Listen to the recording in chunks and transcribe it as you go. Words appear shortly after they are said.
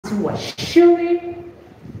Kimathi Washuri,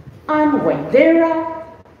 Anne Waidera,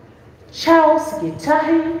 Charles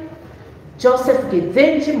Gitahi, Joseph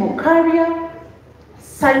Gidenji Mukaria,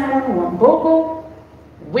 Simon Wambogo,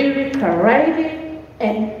 Willie Karaidi,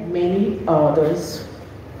 and many others.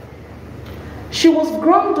 She was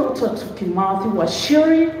granddaughter to Kimathi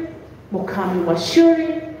Washuri, Mukami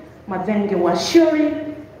Washuri, Madenge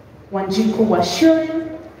Washuri, Wanjiku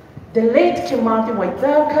Washuri, the late Kimathi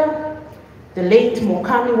Waithaka, the late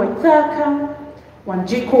Mukami Waithaka,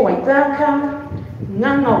 Wanjiku Waithaka,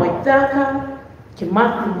 Nganga Waithaka,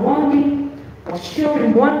 Kimathi Mwangi, Washuri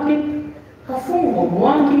Mwangi, Kafungo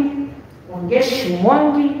Mwangi, Wangeshi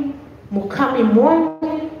Mwangi, Mukami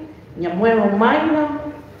Mwangi, Nyamwero Maina,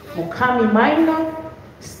 Mukami Maina,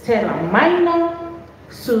 Stella Maina,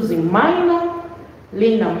 Susie Maina,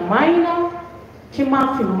 Lina Maina,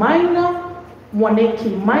 Kimathi Maina, Mwaneki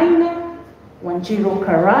Maina, Wanjiro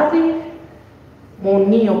Karadhi,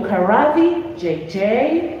 Monio Karadhi, JJ,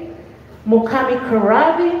 Mukami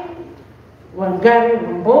Karadhi, Wangari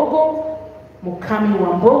Wambogo, Mukami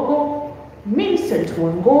Wambogo, Vincent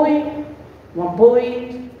Wangoi,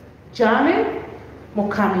 Wamboi Jane,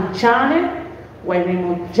 Mukami Jane,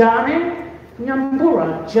 Wairimo Jane,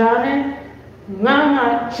 Nyambura Jane,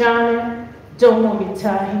 Nganga Jane, Domo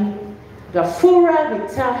Gitahi, Gafura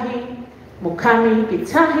Gitahi, Mukami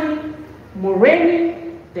Gitahi, Mureni,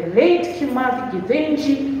 the late Kimathi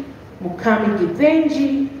Gidenji, Mukami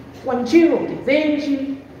Gidenji, Wanjiro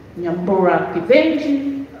Gidenji, Nyambura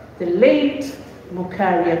Gidenji, the late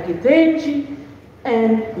Mukaria Gidenji,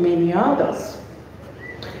 and many others.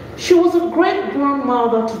 She was a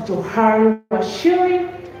great-grandmother to Johari Washiri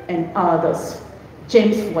and others,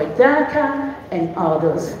 James Waidaka and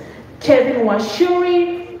others, Kevin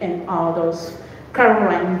Washiri and others,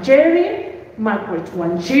 Caroline Jerry, Margaret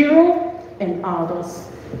Wanjiro and others,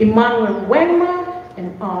 Emmanuel Wema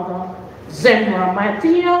and others, Zemra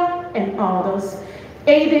Mathia and others,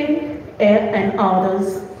 Aiden and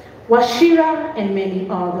others, Washira and many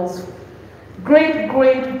others,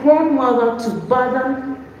 great-great-grandmother to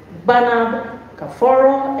Bernard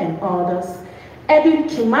Kaforo and others, Edwin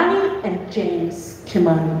Kimani and James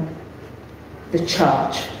Kimani. The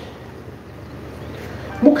church.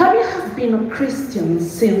 Mukami has been a Christian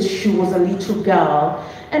since she was a little girl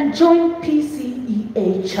and joined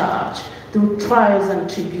PCEA Church through trials and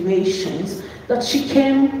tribulations that she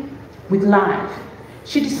came with life.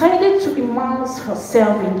 She decided to immerse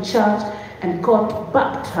herself in church and got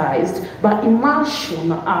baptized by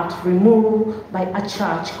immersion at removal by a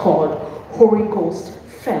church called Holy Ghost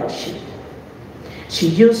Fellowship. She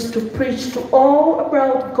used to preach to all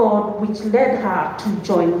about God, which led her to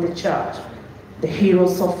join the church, the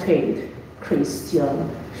Heroes of Faith Christian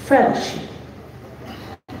Fellowship.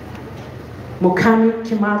 Mukami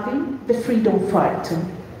Kimathi, the freedom fighter.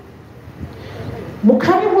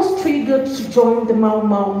 Mukami was triggered to join the Mau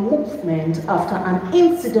Mau movement after an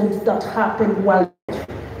incident that happened while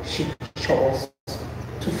she chose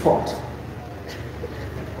to fight.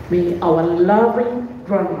 May our loving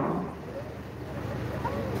grandma,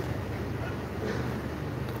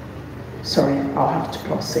 sorry, I'll have to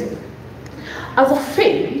proceed. As a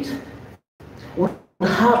fate would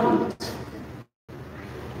have it,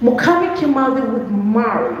 Mukami Kimathi would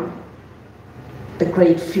marry the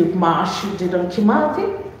great Field Marshal Dedan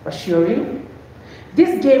Kimathi Washuri.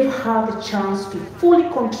 This gave her the chance to fully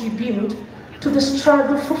contribute to the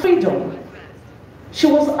struggle for freedom. She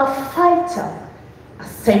was a fighter, a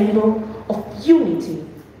symbol of unity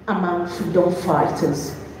among freedom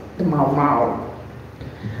fighters, the Mau Mau.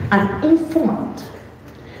 An informant,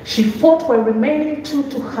 she fought while remaining true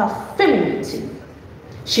to her femininity.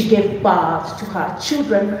 She gave birth to her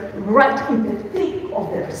children right in the thick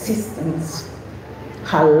of the resistance.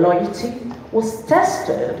 Her loyalty was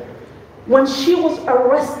tested when she was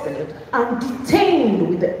arrested and detained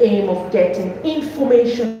with the aim of getting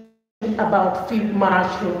information about Field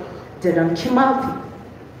Marshal Dedan Kimathi.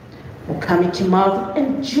 Mukami Kimathi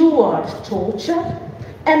endured torture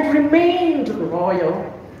and remained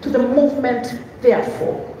loyal to the movement,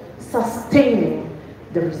 therefore sustaining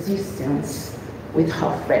the resistance with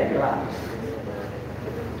her very life.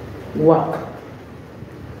 Work.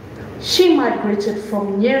 She migrated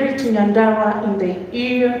from Nyeri to Nyandarua in the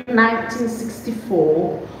year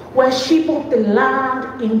 1964, where she bought the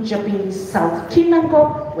land in Jabin, South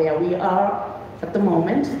Kinango, where we are at the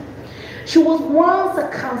moment. She was once a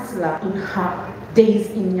councillor in her days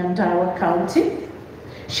in Nyandarua County.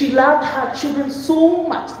 She loved her children so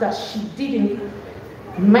much that she didn't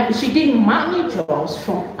manage jobs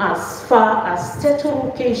from as far as state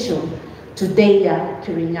location to Deya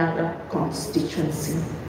Kirinyaga constituency.